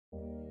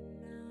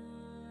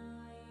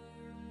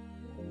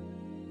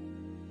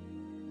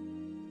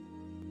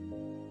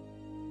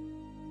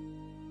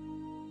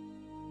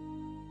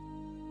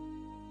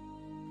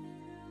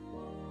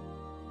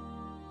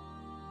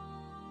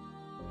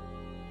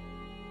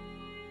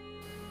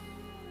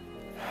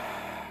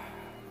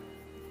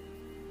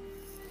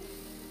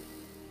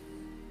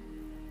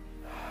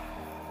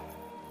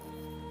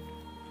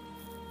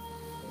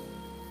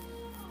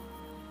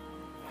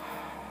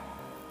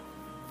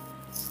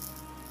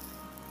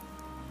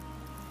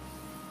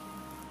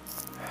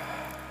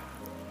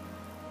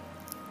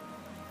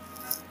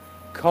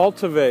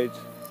Cultivate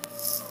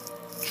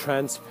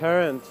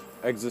transparent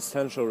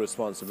existential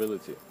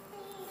responsibility.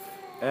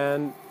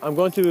 And I'm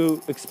going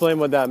to explain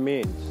what that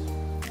means.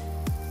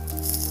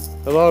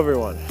 Hello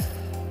everyone.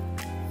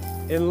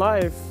 In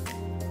life,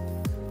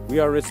 we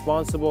are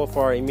responsible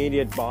for our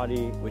immediate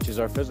body, which is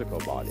our physical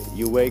body.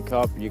 You wake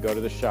up, you go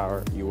to the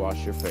shower, you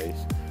wash your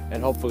face,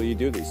 and hopefully you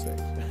do these things.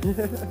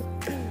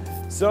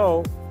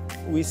 So,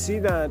 we see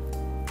that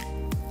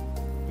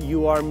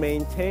you are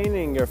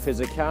maintaining your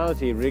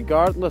physicality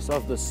regardless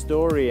of the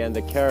story and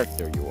the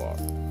character you are.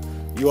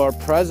 You are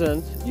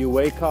present, you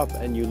wake up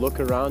and you look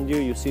around you,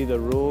 you see the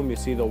room, you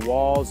see the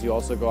walls, you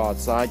also go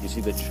outside, you see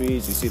the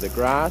trees, you see the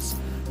grass,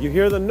 you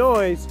hear the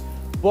noise,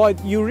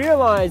 but you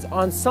realize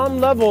on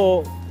some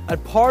level a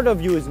part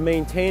of you is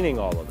maintaining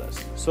all of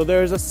this. So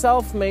there's a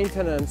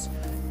self-maintenance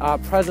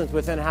present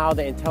within how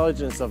the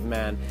intelligence of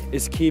man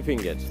is keeping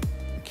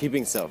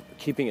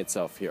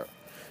itself here.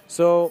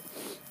 So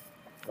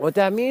what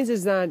that means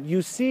is that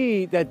you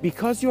see that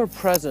because you're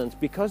present,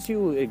 because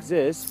you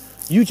exist,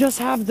 you just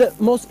have the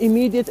most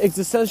immediate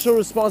existential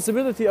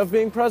responsibility of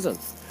being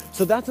present.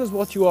 So that is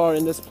what you are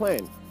in this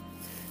plane.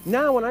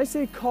 Now, when I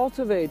say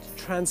cultivate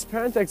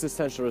transparent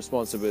existential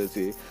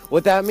responsibility,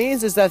 what that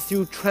means is that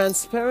through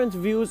transparent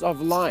views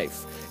of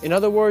life, in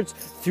other words,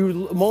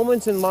 through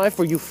moments in life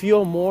where you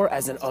feel more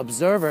as an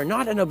observer,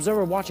 not an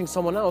observer watching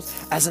someone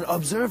else, as an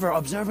observer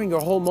observing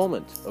your whole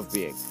moment of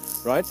being,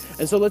 right?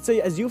 And so let's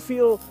say as you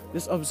feel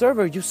this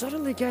observer, you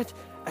suddenly get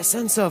a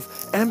sense of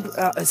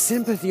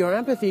sympathy or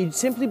empathy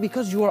simply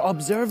because you are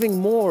observing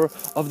more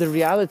of the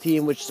reality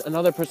in which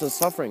another person's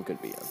suffering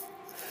could be in.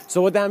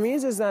 So what that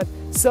means is that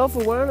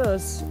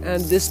self-awareness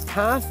and this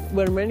path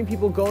where many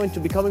people go into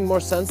becoming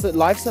more sensitive,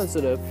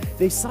 life-sensitive,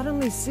 they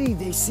suddenly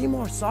see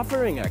more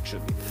suffering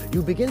actually.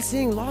 You begin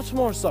seeing lots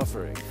more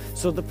suffering.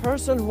 So the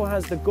person who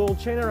has the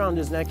gold chain around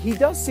his neck, he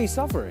does see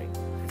suffering.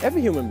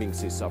 Every human being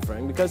sees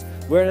suffering because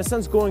we're in a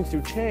sense going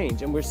through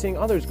change and we're seeing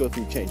others go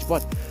through change.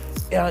 But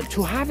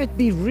to have it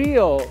be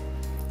real,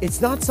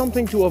 it's not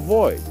something to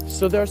avoid.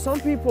 So there are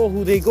some people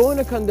who they go in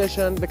a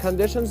condition, the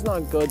condition's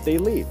not good, they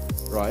leave,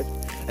 right?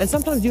 And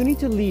sometimes you need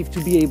to leave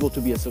to be able to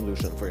be a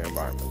solution for your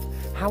environment.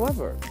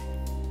 However,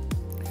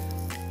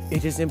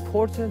 it is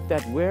important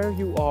that where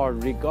you are,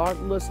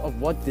 regardless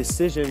of what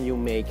decision you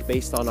make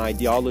based on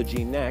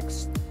ideology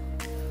next,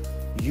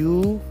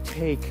 you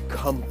take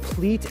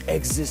complete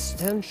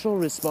existential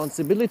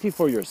responsibility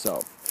for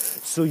yourself.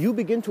 So you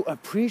begin to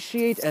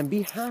appreciate and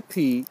be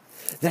happy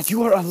that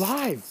you are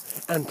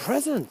alive and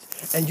present.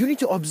 And you need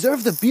to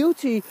observe the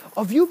beauty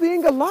of you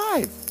being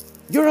alive.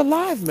 You're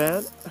alive,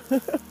 man.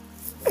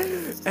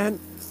 And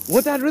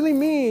what that really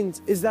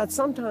means is that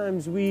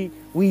sometimes we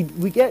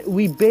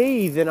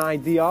bathe in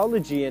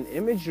ideology and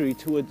imagery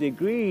to a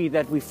degree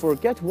that we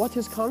forget what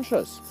is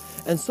conscious.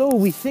 And so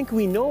we think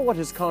we know what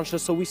is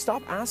conscious, so we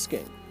stop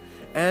asking.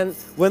 And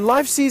when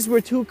life sees we're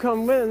too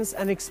convinced,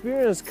 an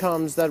experience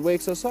comes that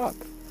wakes us up.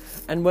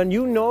 And when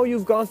you know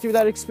you've gone through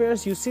that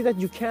experience, you see that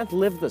you can't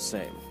live the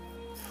same.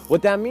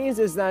 What that means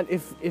is that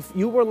if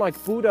you were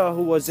like Buddha,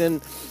 who was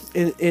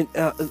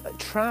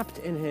trapped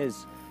in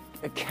his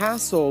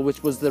castle,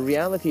 which was the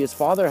reality his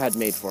father had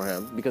made for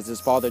him, because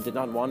his father did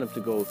not want him to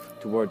go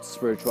towards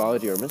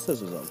spirituality or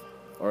mysticism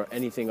or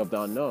anything of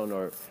the unknown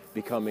or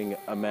becoming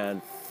a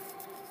man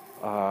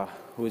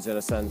who is in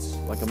a sense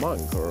like a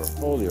monk or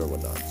holy or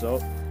whatnot.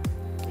 So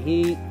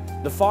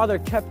the father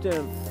kept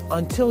him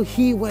until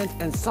he went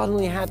and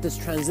suddenly had this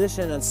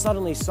transition and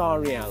suddenly saw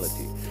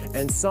reality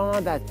and saw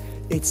that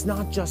it's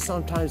not just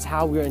sometimes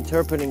how we're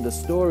interpreting the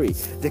story.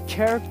 The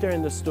character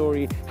in the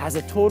story has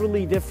a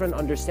totally different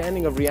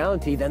understanding of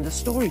reality than the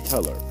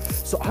storyteller.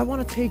 So I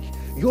want to take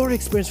your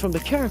experience from the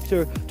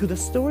character to the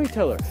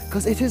storyteller,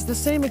 because it is the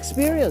same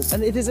experience,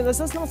 and it is in a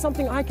sense not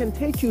something I can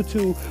take you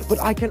to, but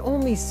I can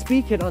only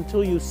speak it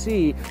until you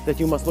see that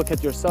you must look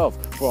at yourself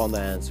for all the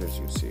answers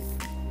you seek.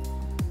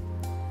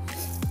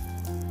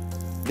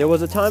 There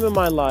was a time in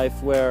my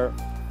life where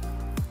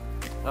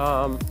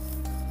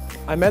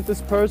I met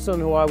this person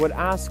who I would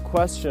ask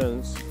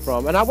questions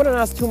from, and I wouldn't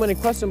ask too many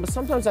questions, but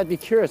sometimes I'd be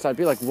curious. I'd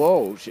be like,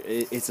 whoa,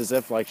 it's as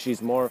if like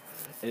she's more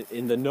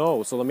in the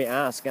know, so let me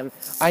ask. And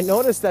I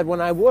noticed that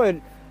when I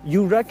would,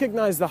 you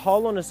recognize the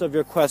hollowness of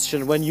your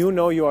question when you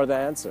know you are the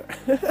answer.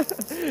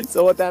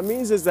 So what that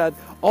means is that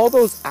all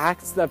those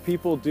acts that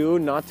people do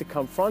not to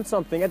confront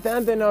something, at the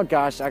end they know,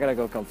 gosh, I gotta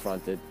go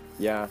confront it.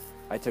 Yeah,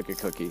 I took a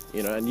cookie,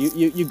 you know, and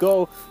you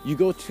go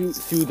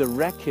through the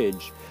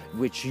wreckage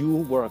which you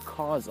were a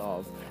cause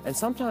of. And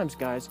sometimes,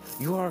 guys,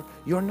 you're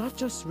not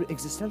just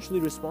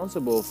existentially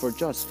responsible for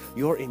just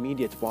your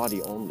immediate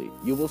body only.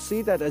 You will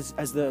see that as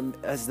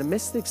the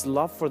mystic's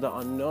love for the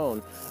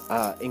unknown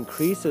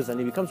increases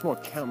and he becomes more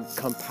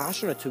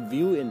compassionate to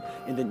view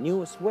in the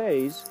newest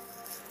ways,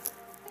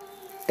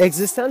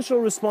 existential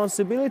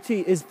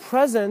responsibility is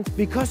present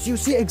because you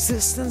see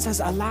existence has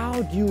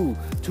allowed you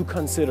to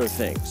consider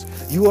things.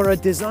 You are a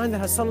design that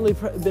has suddenly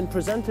been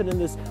presented in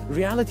this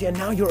reality, and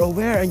now you're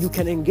aware and you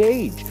can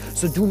engage.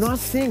 So do not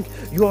think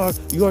you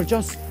are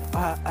just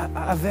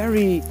a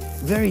very,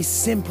 very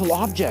simple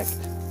object.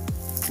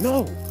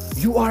 No,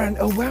 you are an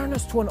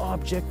awareness to an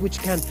object which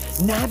can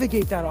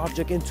navigate that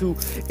object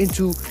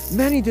into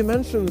many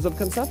dimensions of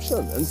conception.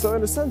 And so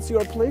in a sense, you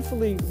are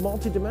playfully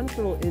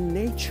multidimensional in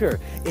nature,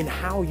 in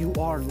how you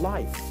are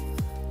life.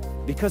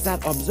 Because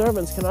that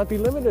observance cannot be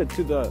limited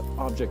to the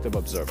object of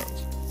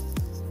observance.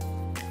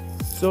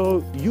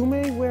 So you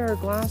may wear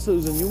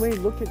glasses and you may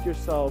look at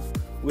yourself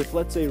with,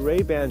 let's say,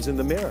 Ray-Bans in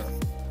the mirror,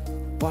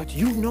 but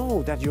you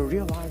know that your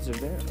real eyes are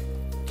there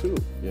too,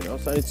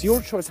 So it's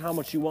your choice how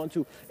much you want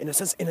to, in a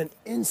sense, in an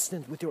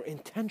instant, with your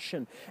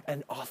intention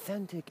and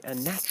authentic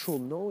and natural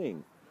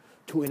knowing,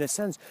 to, in a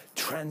sense,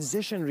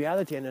 transition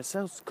reality and, in a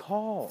sense,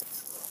 call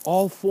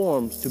all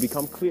forms to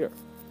become clear.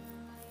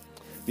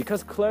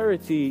 Because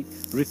clarity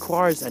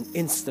requires an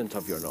instant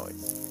of your knowing.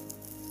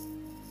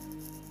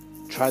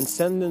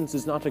 Transcendence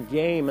is not a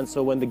game, and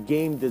so when the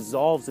game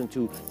dissolves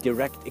into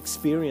direct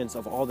experience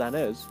of all that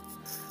is,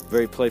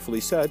 very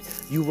playfully said,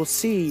 you will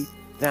see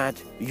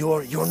that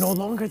you're no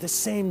longer the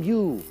same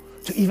you,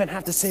 to even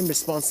have the same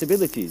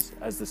responsibilities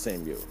as the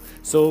same you.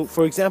 So,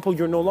 for example,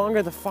 you're no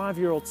longer the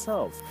 5-year-old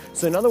self.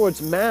 So in other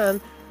words, man,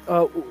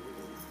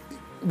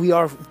 we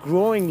are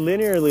growing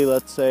linearly,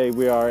 let's say,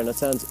 we are in a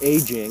sense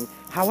aging.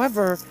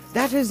 However,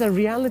 that is a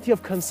reality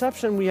of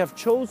conception we have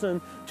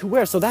chosen to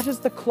wear. So that is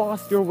the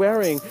cloth you're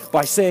wearing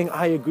by saying,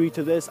 I agree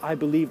to this, I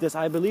believe this,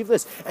 I believe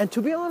this. And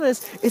to be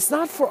honest, it's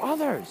not for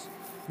others.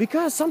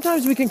 Because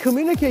sometimes we can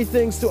communicate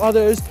things to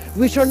others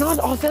which are not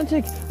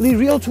authentically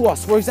real to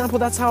us. For example,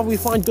 that's how we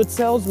find good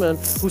salesmen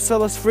who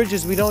sell us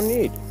fridges we don't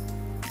need,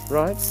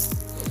 right?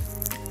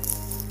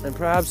 And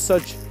perhaps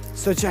such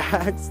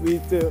acts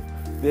lead to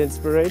the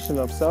inspiration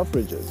of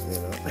Selfridges,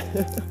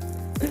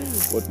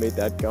 What made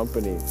that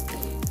company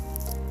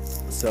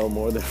sell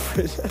more than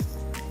fridges?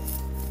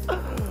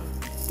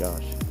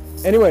 Gosh.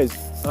 Anyways,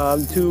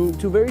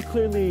 to very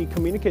clearly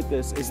communicate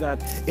this is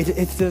that it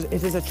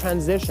is a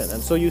transition.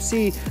 And so you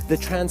see the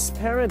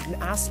transparent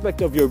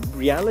aspect of your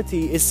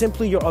reality is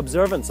simply your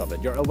observance of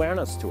it, your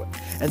awareness to it.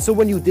 And so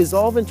when you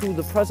dissolve into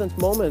the present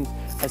moment,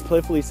 as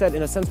playfully said,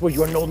 in a sense where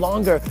you are no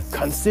longer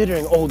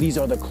considering, oh, these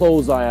are the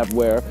clothes I have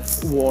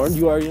worn,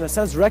 you are in a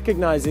sense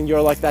recognizing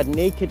you're like that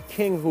naked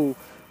king who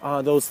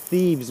those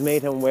thieves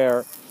made him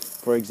wear,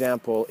 for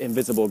example,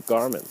 invisible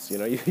garments.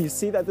 You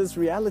see that this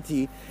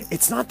reality,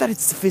 it's not that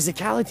its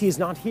physicality is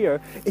not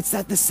here, it's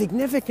that the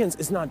significance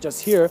is not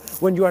just here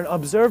when you are an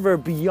observer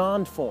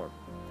beyond form,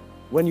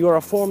 when you are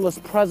a formless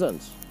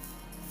presence,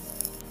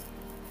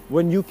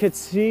 when you could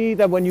see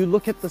that when you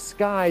look at the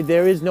sky,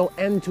 there is no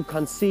end to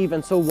conceive,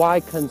 and so why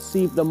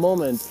conceive the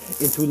moment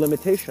into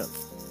limitation?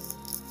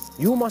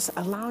 You must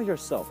allow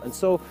yourself. And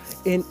so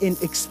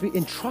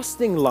in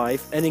trusting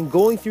life and in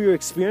going through your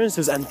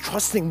experiences and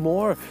trusting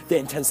more the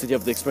intensity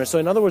of the experience. So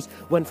in other words,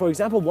 when, for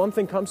example, one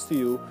thing comes to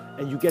you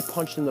and you get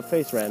punched in the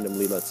face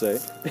randomly, let's say,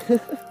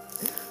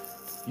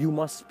 you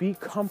must be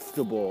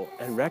comfortable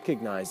and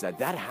recognize that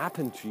that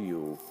happened to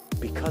you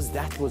because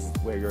that was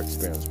where your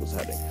experience was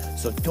heading.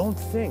 So don't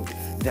think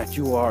that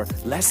you are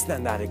less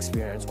than that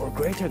experience or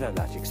greater than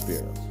that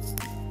experience.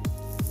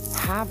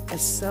 Have a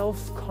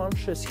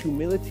self-conscious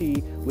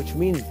humility, which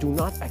means do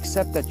not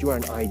accept that you are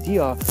an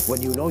idea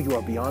when you know you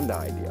are beyond the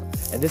idea.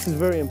 And this is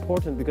very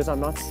important because I'm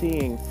not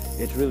seeing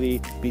it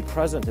really be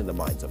present in the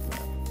minds of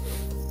man.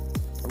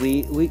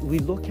 We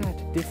look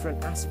at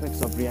different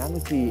aspects of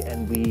reality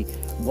and we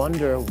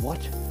wonder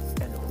what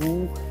and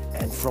who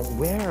and from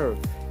where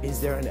is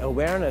there an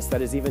awareness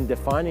that is even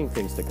defining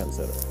things to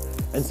consider.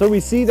 And so we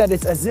see that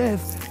it's as if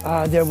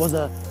there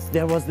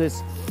was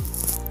this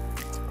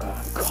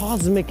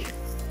cosmic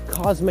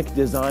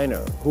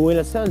designer who in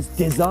a sense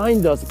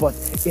designed us, but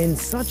in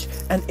such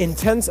an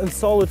intense and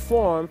solid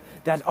form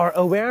that our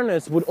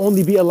awareness would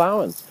only be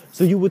allowance.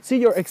 So you would see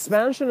your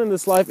expansion in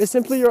this life is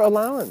simply your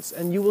allowance,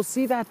 and you will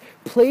see that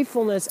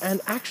playfulness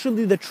and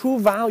actually the true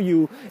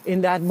value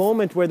in that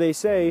moment where they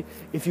say,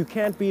 if you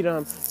can't beat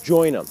them,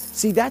 join them.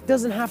 See, that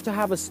doesn't have to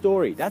have a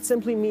story. That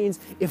simply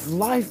means if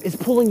life is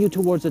pulling you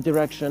towards a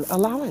direction,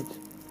 allow it.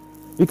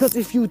 Because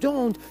if you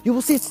don't, you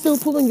will see it's still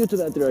pulling you to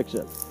that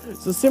direction.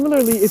 So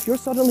similarly, if you're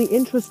suddenly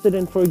interested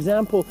in, for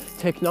example,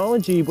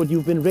 technology, but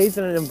you've been raised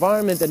in an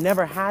environment that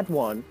never had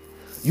one,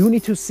 you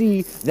need to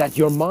see that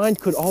your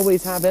mind could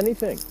always have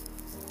anything.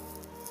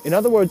 In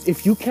other words,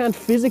 if you can't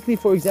physically,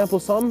 for example,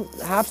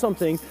 have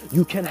something,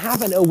 you can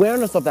have an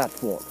awareness of that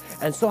form.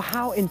 And so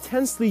how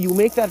intensely you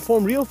make that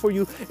form real for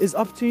you is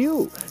up to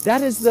you.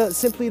 That is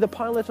simply the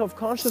pilot of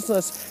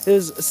consciousness,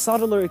 is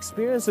subtler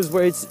experiences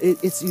where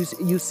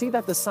you see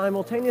that the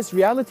simultaneous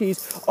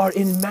realities are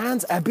in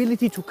man's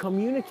ability to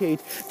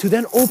communicate, to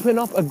then open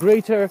up a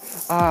greater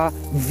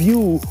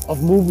view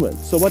of movement.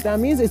 So what that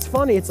means, it's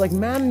funny, it's like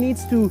man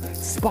needs to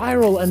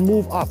spiral and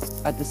move up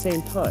at the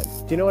same time.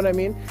 Do you know what I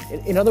mean?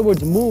 In other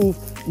words, move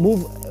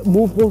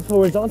both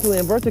horizontally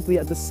and vertically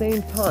at the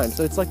same time.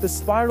 So it's like the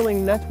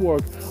spiraling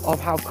network of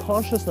how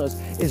consciousness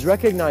is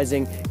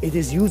recognizing it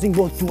is using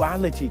both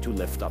duality to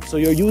lift up. So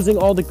you're using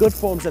all the good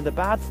forms and the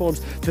bad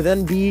forms to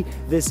then be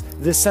this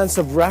sense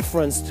of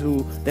reference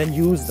to then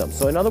use them.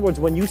 So in other words,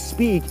 when you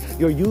speak,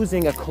 you're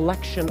using a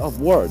collection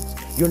of words.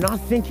 You're not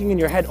thinking in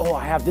your head, oh,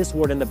 I have this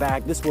word in the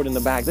bag, this word in the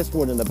bag, this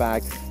word in the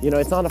bag. You know,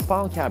 it's not a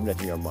file cabinet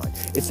in your mind.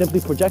 It simply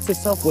projects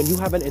itself when you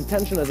have an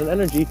intention as an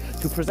energy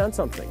to present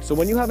something. So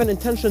when you have an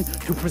intention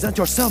to present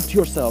yourself to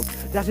yourself,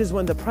 that is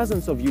when the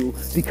presence of you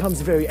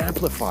becomes very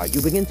amplified.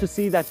 You begin to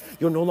see that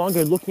you're no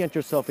longer looking at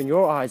yourself in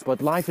your eyes,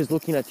 but life is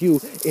looking at you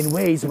in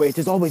ways where it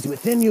is always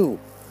within you.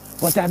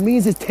 What that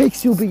means is it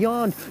takes you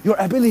beyond your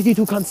ability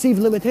to conceive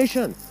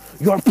limitation.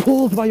 You are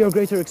pulled by your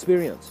greater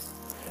experience.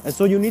 And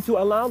so you need to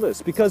allow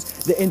this, because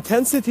the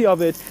intensity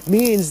of it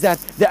means that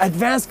the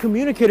advanced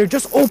communicator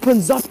just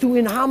opens up to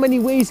in how many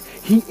ways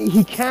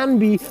he can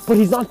be, but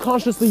he's not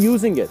consciously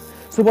using it.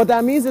 So what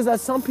that means is that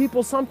some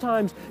people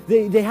sometimes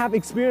they have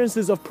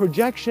experiences of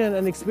projection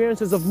and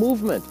experiences of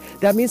movement.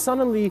 That means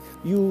suddenly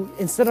you,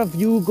 instead of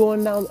you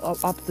going down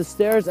up the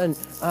stairs and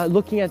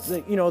looking at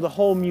the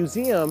whole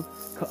museum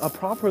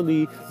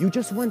properly, you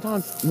just went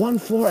on one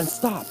floor and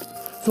stopped.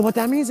 So what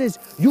that means is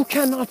you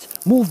cannot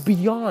move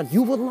beyond.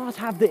 You will not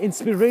have the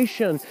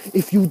inspiration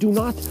if you do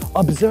not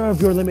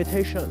observe your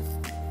limitation.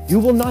 You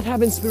will not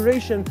have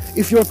inspiration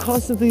if you're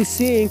constantly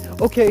seeing,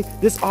 okay,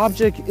 this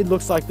object, it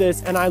looks like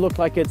this, and I look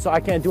like it, so I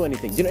can't do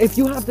anything. You know, if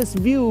you have this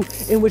view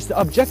in which the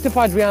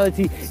objectified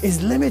reality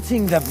is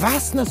limiting the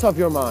vastness of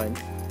your mind,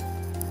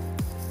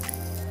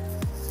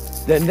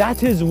 then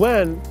that is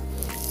when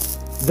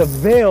the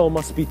veil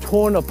must be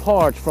torn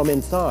apart from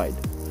inside.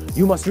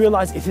 You must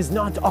realize it is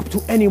not up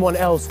to anyone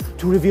else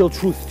to reveal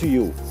truth to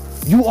you.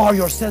 You are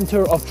your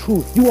center of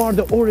truth. You are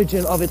the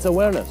origin of its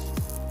awareness.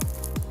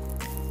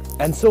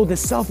 And so the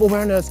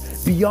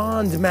self-awareness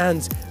beyond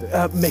man's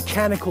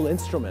mechanical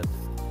instrument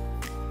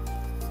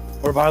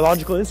or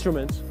biological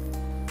instruments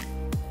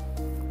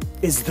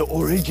is the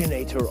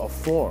originator of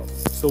form.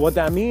 So what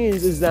that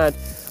means is that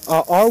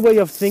our way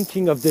of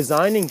thinking of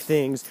designing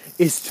things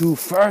is to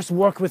first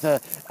work with a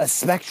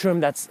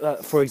spectrum that's,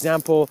 for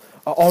example,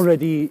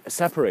 already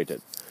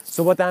separated.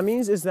 So what that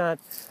means is that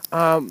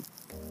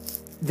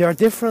there are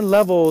different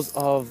levels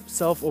of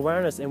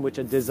self-awareness in which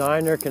a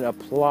designer can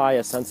apply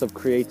a sense of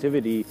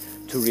creativity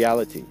to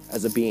reality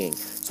as a being.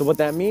 So what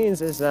that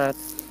means is that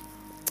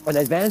an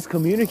advanced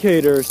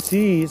communicator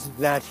sees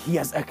that he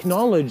has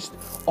acknowledged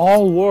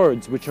all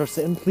words, which are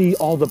simply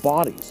all the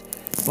bodies.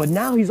 But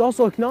now he's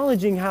also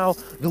acknowledging how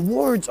the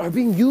words are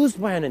being used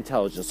by an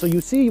intelligence. So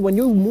you see, when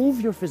you move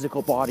your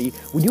physical body,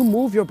 when you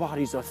move your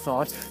bodies of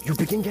thought, you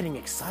begin getting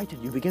excited.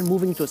 You begin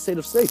moving into a state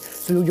of state.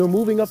 So you're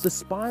moving up the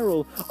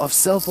spiral of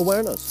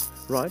self-awareness,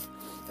 right?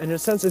 And in a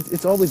sense,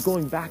 it's always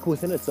going back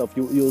within itself.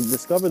 You'll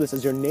discover this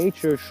as your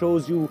nature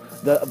shows you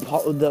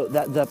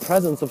the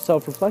presence of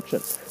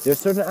self-reflection. There are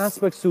certain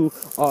aspects to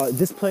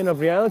this plane of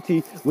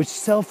reality which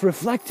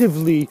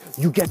self-reflectively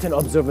you get an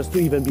observance to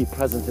even be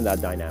present in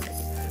that dynamic.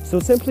 So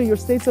simply your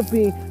states of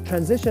being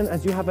transition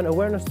as you have an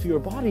awareness to your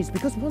bodies,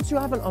 because once you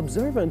have an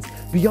observance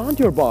beyond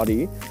your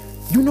body,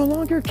 you no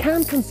longer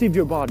can conceive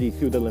your body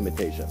through the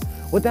limitation.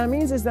 What that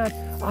means is that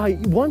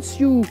once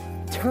you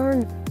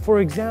turn,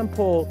 for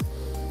example,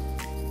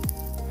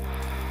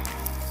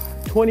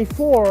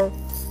 24,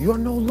 you're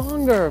no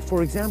longer,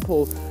 for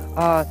example,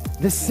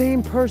 the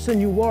same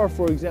person you were,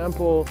 for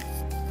example,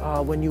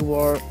 when you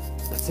were,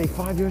 let's say,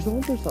 5 years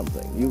old or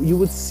something. You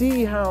would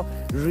see how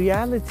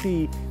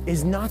reality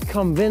is not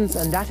convinced,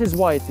 and that is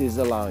why it is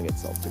allowing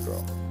itself to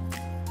grow.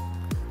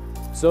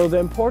 So the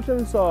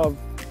importance of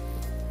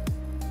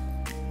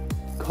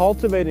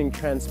cultivating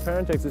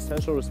transparent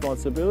existential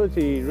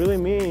responsibility really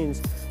means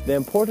the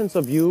importance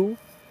of you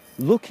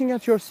looking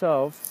at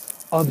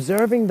yourself,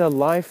 observing the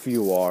life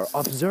you are,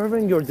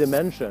 observing your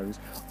dimensions,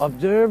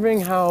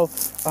 observing how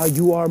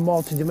you are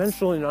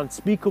multidimensional in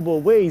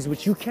unspeakable ways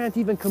which you can't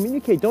even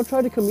communicate. Don't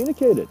try to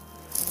communicate it.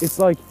 It's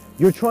like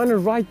you're trying to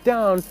write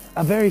down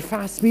a very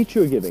fast speech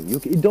you're giving.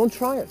 Don't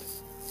try it.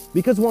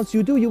 Because once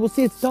you do, you will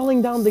see it's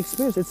dulling down the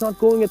experience. It's not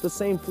going at the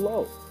same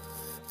flow.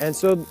 And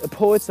so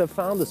poets have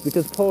found this,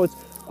 because poets,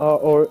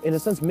 or in a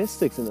sense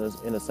mystics in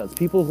a sense,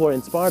 people who are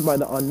inspired by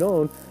the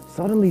unknown,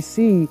 suddenly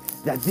see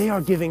that they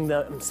are giving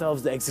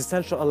themselves the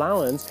existential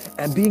allowance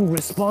and being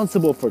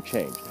responsible for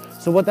change.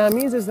 So what that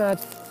means is that,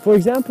 for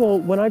example,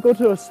 when I go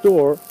to a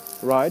store,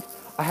 right,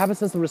 I have a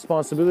sense of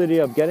responsibility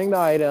of getting the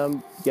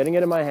item, getting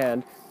it in my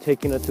hand,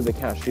 taking it to the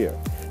cashier.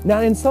 Now,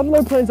 in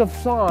subtler planes of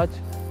thought,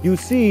 you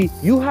see,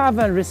 you have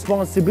a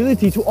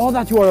responsibility to all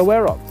that you are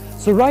aware of.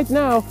 So right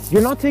now,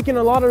 you're not taking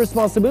a lot of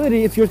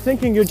responsibility if you're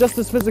thinking you're just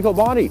this physical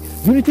body.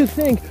 You need to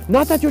think,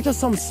 not that you're just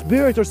some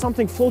spirit or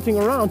something floating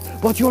around,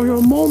 but you're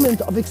your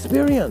moment of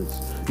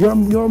experience,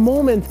 your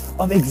moment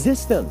of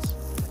existence.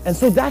 And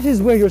so that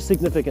is where your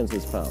significance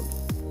is found.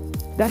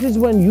 That is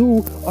when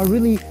you are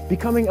really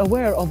becoming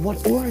aware of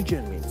what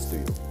origin means to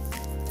you.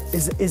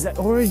 Is that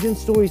origin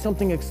story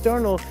something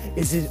external?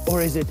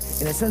 Or is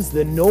it, in a sense,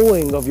 the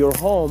knowing of your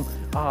home,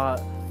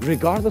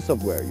 regardless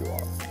of where you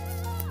are?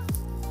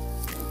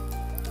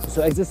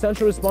 So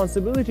existential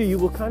responsibility, you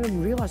will kind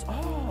of realize,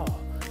 oh,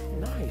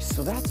 nice.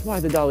 So that's why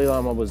the Dalai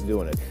Lama was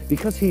doing it.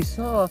 Because he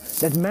saw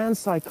that man's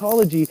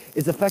psychology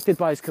is affected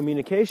by his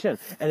communication.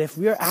 And if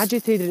we are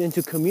agitated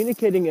into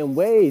communicating in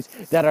ways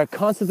that are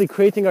constantly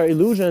creating our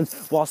illusions,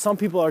 while some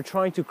people are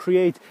trying to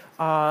create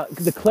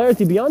the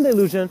clarity beyond the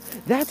illusion,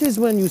 that is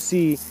when you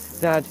see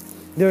that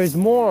there is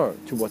more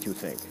to what you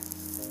think.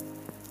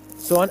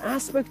 So an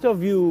aspect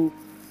of you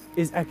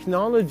is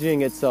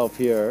acknowledging itself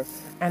here,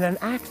 and an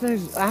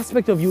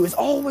aspect of you is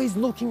always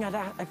looking at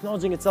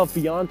acknowledging itself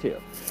beyond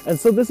here. And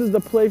so this is the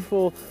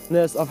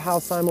playfulness of how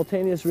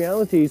simultaneous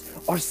realities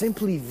are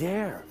simply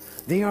there.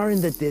 They are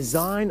in the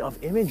design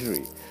of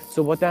imagery.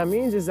 So what that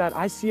means is that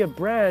I see a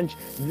branch,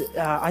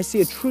 I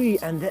see a tree,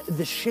 and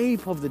the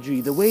shape of the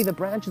tree, the way the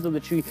branches of the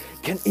tree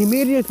can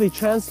immediately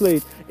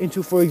translate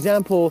into, for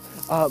example,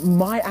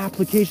 my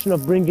application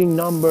of bringing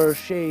number,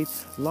 shape,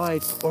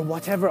 light, or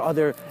whatever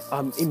other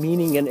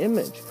meaning and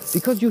image.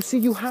 Because you see,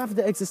 you have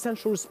the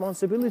existential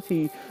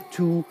responsibility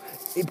to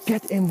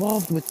get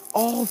involved with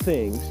all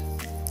things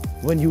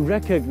when you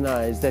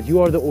recognize that you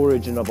are the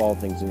origin of all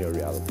things in your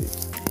reality.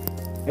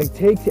 And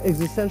take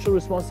existential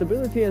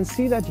responsibility and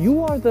see that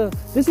you are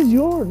this is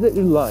your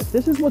life.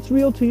 This is what's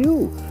real to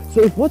you.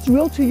 So if what's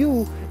real to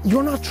you,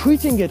 you're not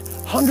treating it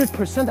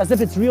 100% as if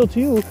it's real to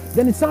you,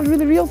 then it's not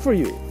really real for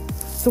you.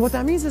 So what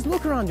that means is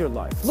look around your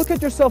life. Look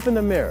at yourself in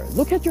the mirror.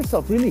 Look at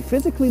yourself, really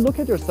physically look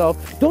at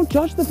yourself. Don't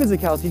judge the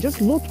physicality,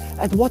 just look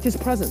at what is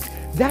present.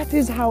 That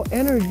is how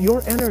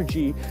your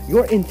energy,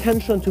 your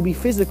intention to be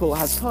physical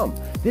has come.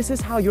 This is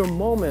how your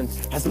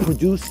moment has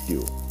produced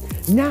you.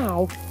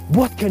 Now,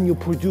 what can you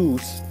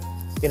produce,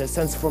 in a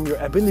sense, from your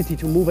ability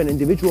to move an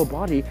individual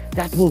body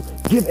that will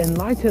give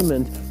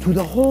enlightenment to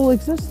the whole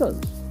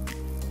existence?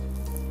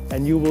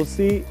 And you will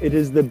see it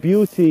is the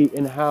beauty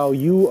in how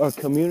you are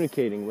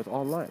communicating with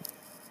all life.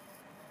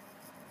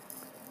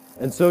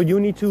 And so you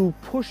need to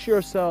push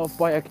yourself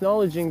by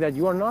acknowledging that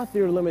you are not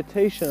your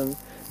limitation,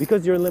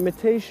 because your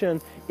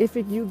limitation, if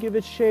you give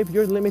it shape,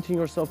 you're limiting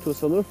yourself to a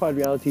solidified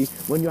reality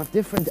when you have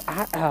different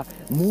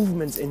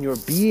movements in your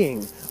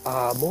being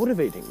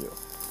motivating you.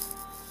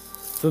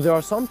 So there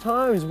are some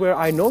times where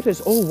I notice,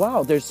 oh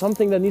wow, there's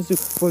something that needs to,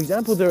 for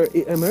example, there are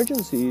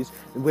emergencies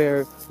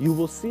where you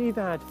will see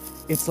that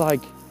it's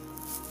like,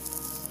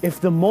 if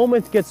the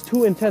moment gets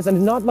too intense,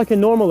 and not like a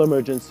normal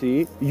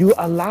emergency, you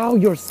allow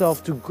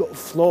yourself to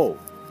flow.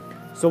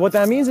 So what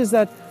that means is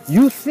that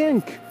you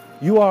think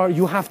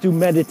you have to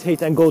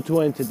meditate and go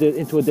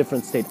into a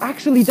different state.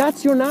 Actually,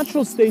 that's your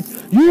natural state.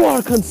 You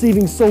are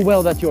conceiving so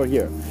well that you're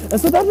here. And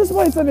so that is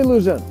why it's an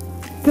illusion.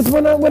 Because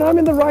when I'm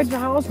in the right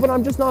house, but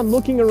I'm just not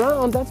looking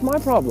around, that's my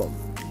problem.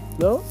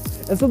 No?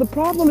 And so the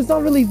problem is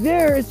not really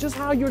there, it's just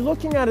how you're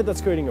looking at it that's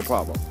creating a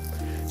problem.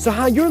 So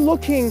how you're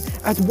looking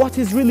at what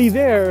is really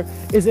there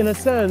is, in a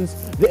sense,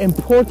 the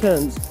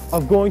importance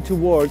of going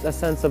towards a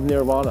sense of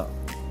nirvana.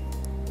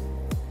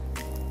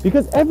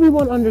 Because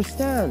everyone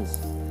understands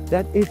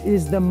that it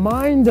is the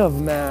mind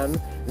of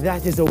man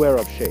that is aware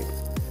of shape.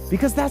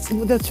 Because that's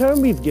the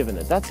term we've given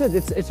it. That's it.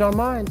 It's our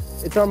mind.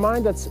 It's our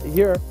mind that's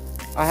here.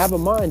 I have a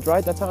mind,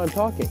 right? That's how I'm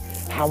talking.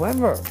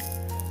 However,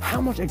 how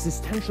much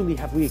existentially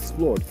have we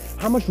explored?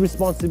 How much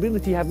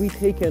responsibility have we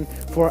taken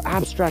for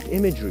abstract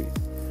imagery?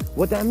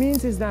 What that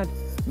means is that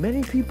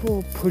many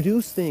people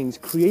produce things,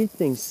 create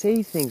things,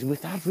 say things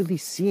without really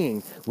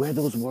seeing where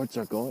those words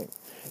are going.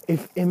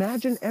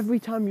 Imagine every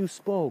time you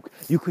spoke,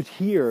 you could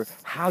hear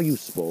how you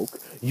spoke,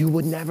 you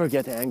would never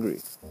get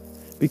angry.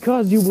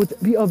 Because you would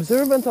be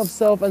observant of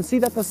self and see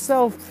that the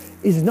self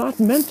is not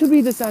meant to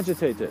be this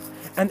agitated.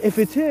 And if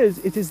it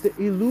is the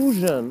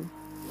illusion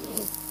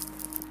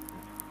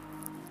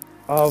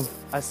of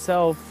a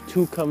self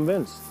too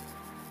convinced.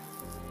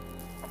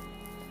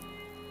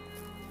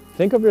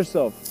 Think of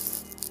yourself.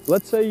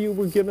 Let's say you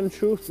were given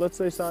truth. Let's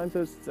say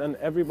scientists and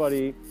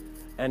everybody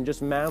and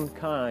just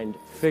mankind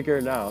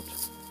figured out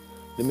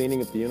the meaning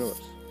of the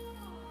universe.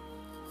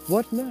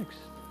 What next?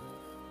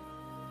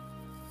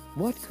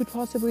 What could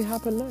possibly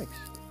happen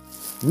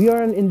next? We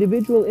are an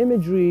individual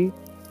imagery,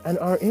 and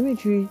our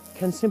imagery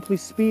can simply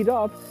speed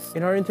up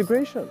in our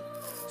integration.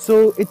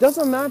 So it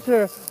doesn't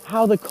matter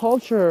how the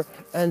culture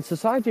and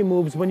society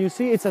moves when you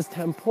see it's as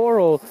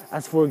temporal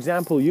as, for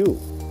example, you.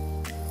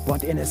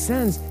 But in a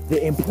sense,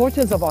 the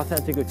importance of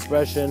authentic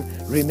expression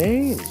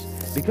remains,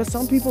 because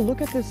some people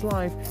look at this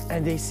life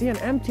and they see an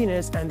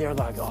emptiness and they're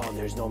like, oh,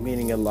 there's no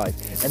meaning in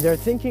life. And they're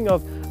thinking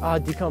of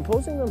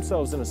decomposing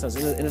themselves in a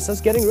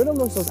sense, getting rid of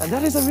themselves. And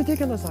that is a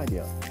ridiculous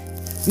idea,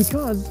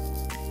 because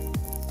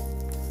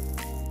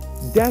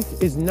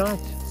death is not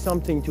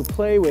something to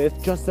play with,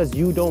 just as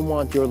you don't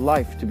want your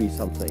life to be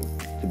something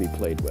to be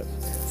played with.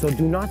 So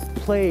do not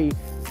play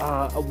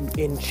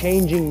in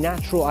changing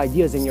natural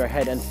ideas in your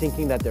head and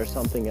thinking that there's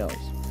something else.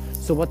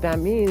 So what that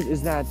means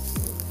is that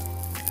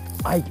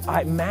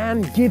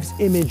man gives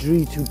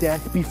imagery to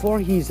death before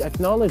he's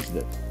acknowledged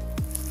it,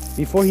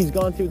 before he's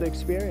gone through the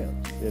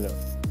experience, you know.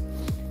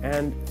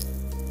 And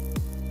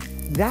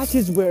that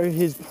is where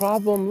his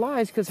problem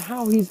lies, because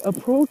how he's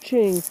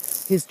approaching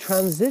his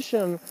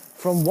transition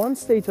from one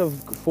state of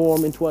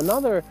form into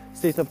another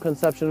state of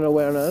conception and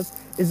awareness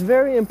is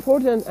very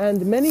important.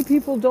 And many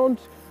people don't,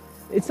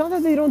 it's not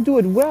that they don't do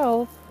it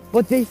well,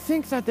 but they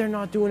think that they're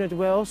not doing it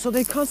well, so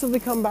they constantly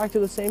come back to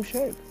the same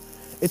shape.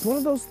 It's one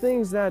of those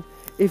things that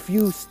if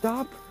you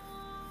stop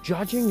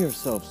judging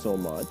yourself so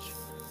much,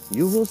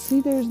 you will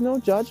see there's no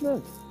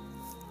judgment.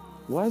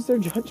 Why is there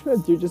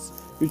judgment? You're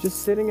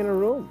just sitting in a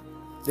room.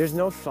 There's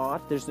no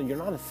thought. You're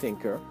not a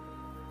thinker.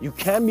 You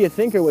can be a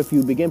thinker if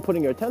you begin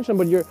putting your attention,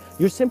 but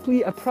you're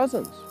simply a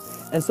presence.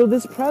 And so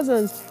this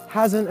presence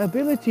has an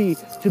ability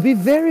to be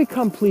very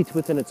complete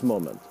within its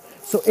moment.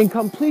 So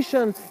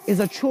incompletion is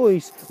a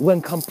choice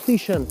when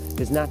completion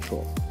is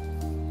natural.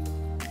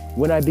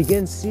 When I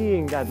begin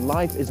seeing that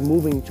life is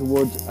moving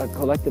towards a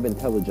collective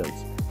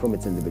intelligence from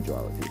its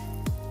individuality.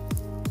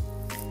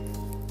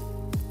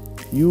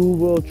 You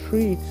will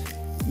treat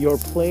your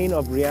plane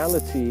of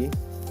reality,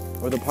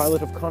 or the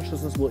pilot of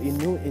consciousness will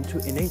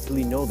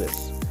innately know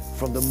this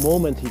from the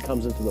moment he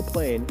comes into the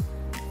plane,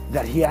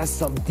 that he has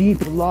some deep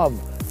love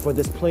for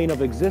this plane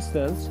of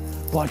existence,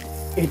 but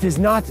it is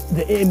not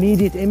the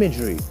immediate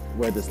imagery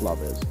where this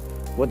love is.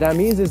 What that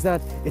means is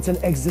that it's an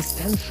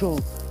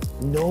existential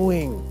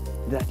knowing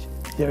that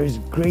there is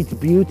great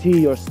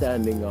beauty you're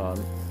standing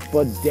on,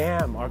 but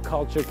damn, our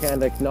culture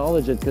can't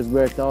acknowledge it because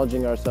we're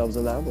acknowledging ourselves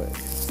in that way.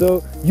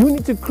 So you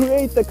need to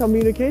create the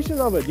communication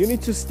of it. You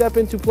need to step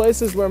into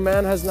places where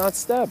man has not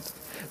stepped.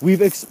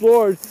 We've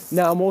explored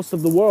now most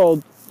of the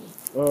world,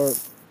 or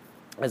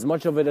as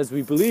much of it as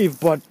we believe,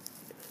 but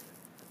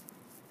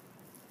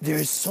there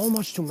is so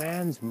much to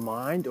man's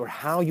mind, or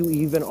how you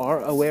even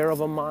are aware of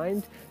a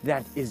mind,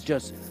 that is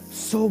just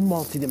so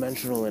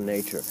multidimensional in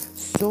nature,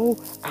 so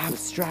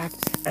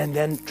abstract, and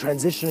then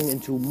transitioning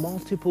into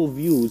multiple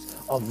views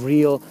of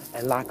real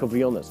and lack of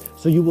realness.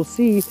 So you will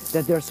see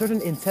that there are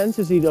certain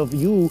intensities of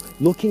you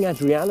looking at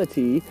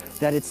reality,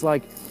 that it's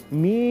like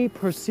me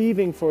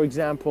perceiving, for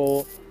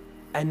example,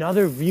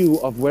 another view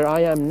of where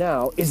I am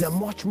now is a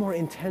much more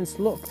intense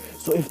look.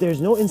 So if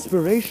there's no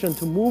inspiration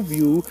to move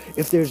you,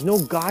 if there's no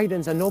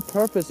guidance and no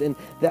purpose in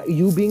that,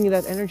 you being in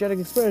that energetic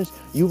experience,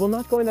 you will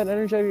not go in that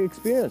energetic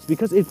experience,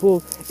 because it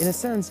will, in a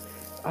sense,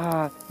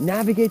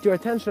 navigate your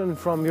attention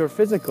from your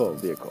physical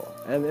vehicle.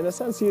 And in a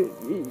sense,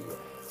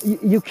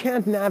 you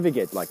can't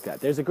navigate like that.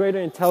 There's a greater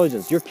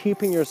intelligence. You're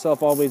keeping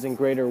yourself always in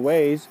greater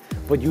ways,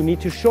 but you need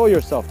to show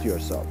yourself to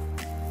yourself.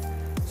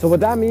 So what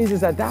that means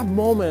is at that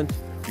moment,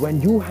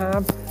 when you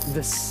have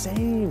the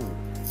same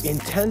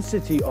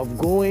intensity of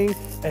going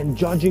and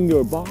judging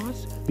your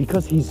boss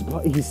because he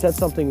said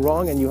something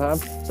wrong, and you have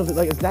something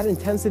like that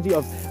intensity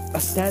of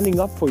standing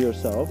up for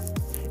yourself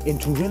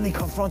into really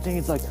confronting,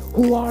 it's like,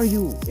 who are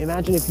you?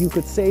 Imagine if you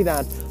could say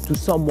that to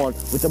someone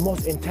with the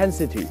most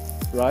intensity,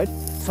 right?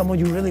 Someone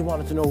you really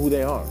wanted to know who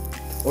they are,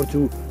 or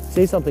to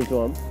say something to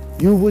them,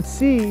 you would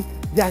see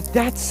that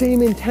that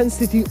same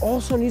intensity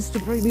also needs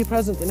to be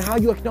present in how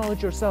you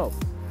acknowledge yourself.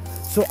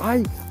 So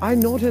I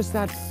noticed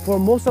that for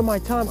most of my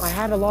time, I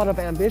had a lot of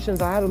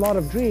ambitions, I had a lot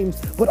of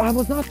dreams, but I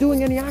was not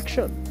doing any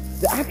action.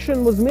 The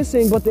action was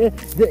missing, but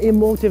the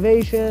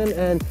motivation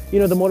and,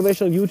 the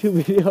motivational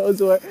YouTube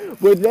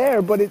videos were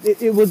there, but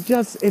it was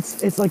just,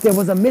 it's like there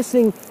was a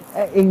missing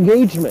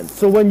engagement.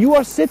 So when you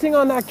are sitting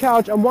on that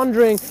couch and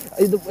wondering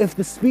if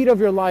the speed of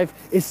your life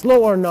is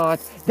slow or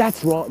not,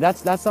 that's wrong.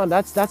 That's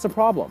a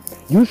problem.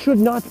 You should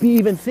not be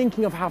even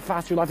thinking of how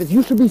fast your life is.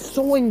 You should be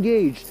so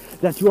engaged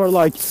that you are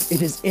like,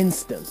 it is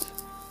instant.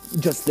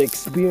 Just the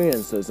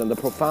experiences and the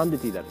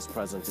profundity that is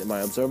present in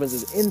my observance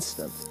is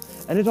instant.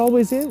 And it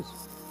always is.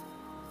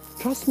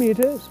 Trust me, it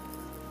is.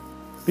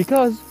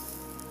 Because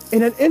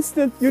in an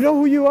instant, you know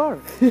who you are.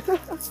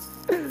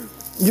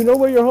 You know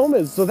where your home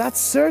is. So that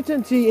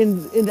certainty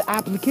in the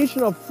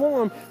application of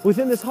form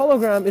within this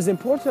hologram is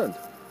important.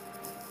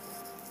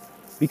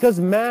 Because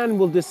man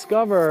will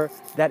discover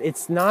that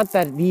it's not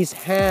that these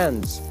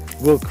hands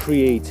will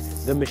create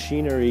the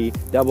machinery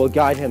that will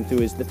guide him to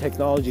the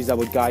technologies that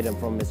would guide him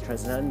from his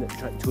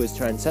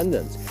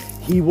transcendence.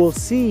 He will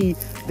see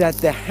that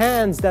the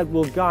hands that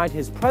will guide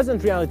his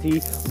present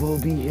reality will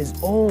be his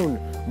own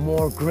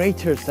more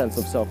greater sense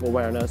of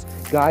self-awareness,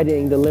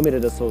 guiding the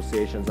limited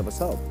associations of a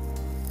self.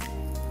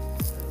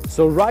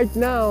 So right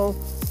now,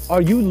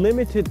 are you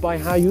limited by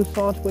how you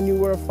thought when you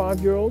were a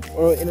 5-year-old?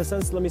 Or in a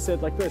sense, let me say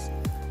it like this.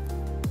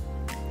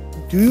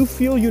 Do you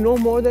feel you know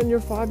more than your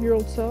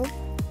 5-year-old self?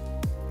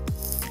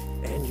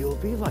 And you'll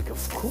be like,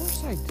 of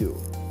course I do.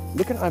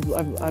 Look at,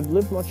 I've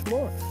lived much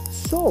more.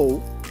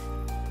 So,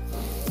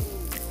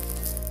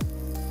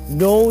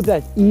 know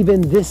that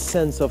even this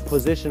sense of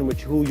position,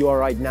 which who you are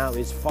right now,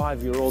 is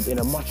 5-year-old in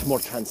a much more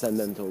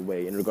transcendental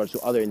way in regards to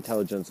other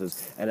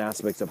intelligences and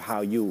aspects of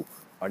how you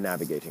are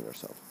navigating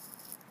yourself.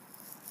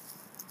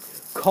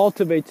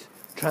 Cultivate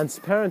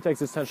transparent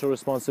existential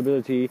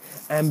responsibility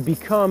and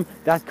become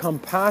that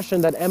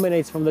compassion that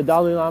emanates from the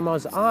Dalai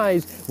Lama's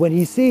eyes when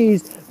he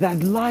sees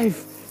that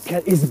life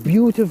is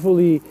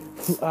beautifully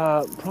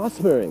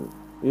prospering.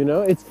 You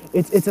know,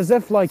 it's as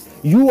if like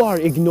you are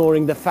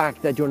ignoring the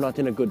fact that you're not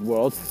in a good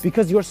world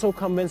because you're so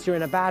convinced you're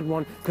in a bad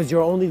one because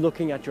you're only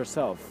looking at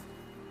yourself.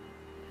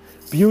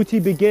 Beauty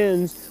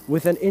begins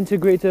with an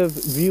integrative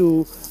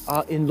view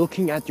in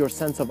looking at your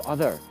sense of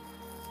other.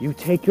 You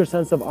take your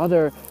sense of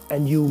other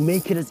and you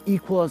make it as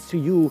equal as to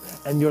you,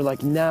 and you're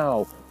like,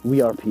 now we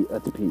are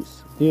at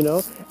peace, you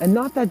know? And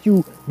not that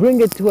you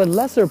bring it to a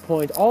lesser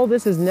point. All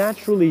this is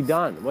naturally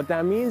done. What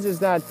that means is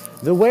that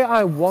the way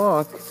I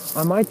walk,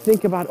 I might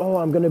think about, oh,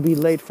 I'm going to be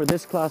late for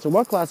this class or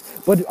what class,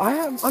 but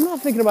I'm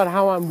not thinking about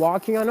how I'm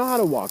walking. I know how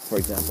to walk, for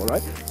example,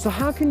 right? So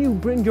how can you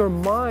bring your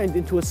mind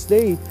into a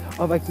state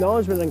of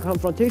acknowledgement and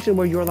confrontation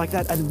where you're like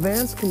that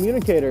advanced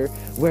communicator,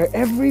 where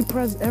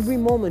every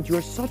moment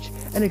you're such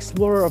an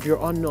explorer of your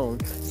unknown,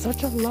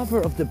 such a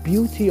lover of the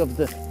beauty of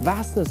the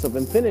vastness of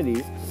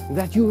infinity,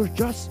 that you're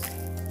just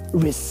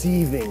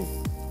receiving,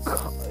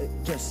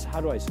 just, how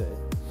do I say it?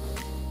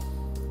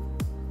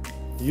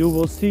 You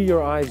will see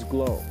your eyes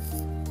glow,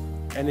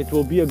 and it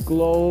will be a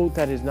glow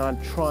that is not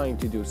trying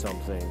to do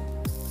something,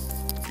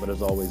 but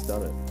has always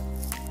done it.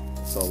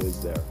 It's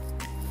always there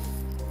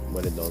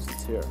when it knows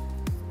it's here.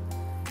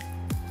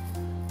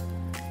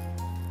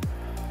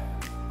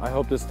 I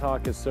hope this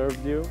talk has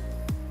served you.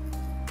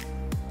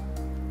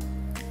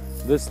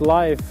 This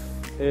life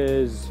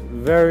is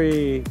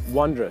very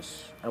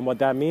wondrous, and what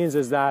that means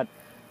is that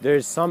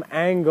there's some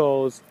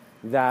angles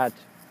that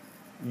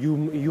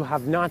you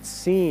have not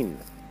seen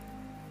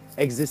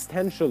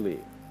existentially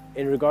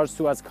in regards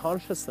to as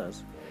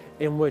consciousness,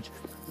 in which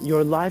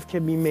your life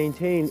can be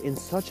maintained in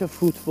such a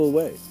fruitful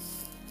way,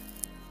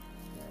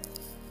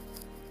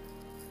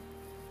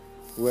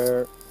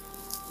 where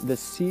the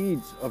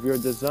seeds of your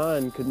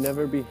design could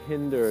never be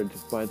hindered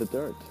by the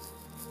dirt.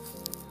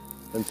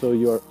 And so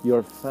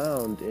you're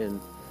found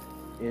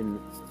in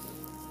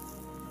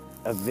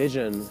a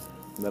vision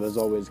that has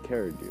always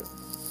carried you.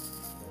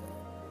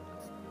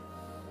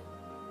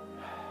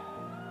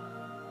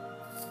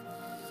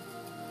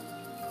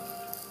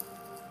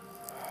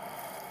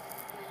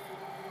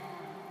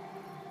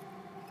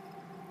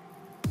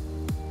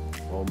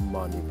 Om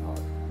Mani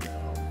Padme.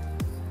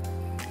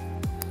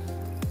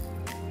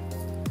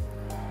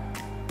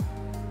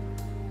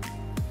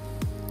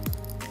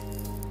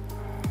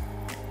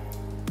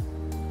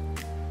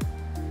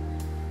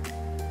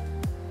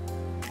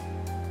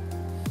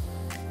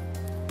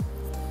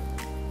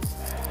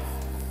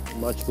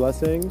 Much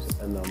blessings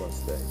and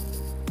namaste.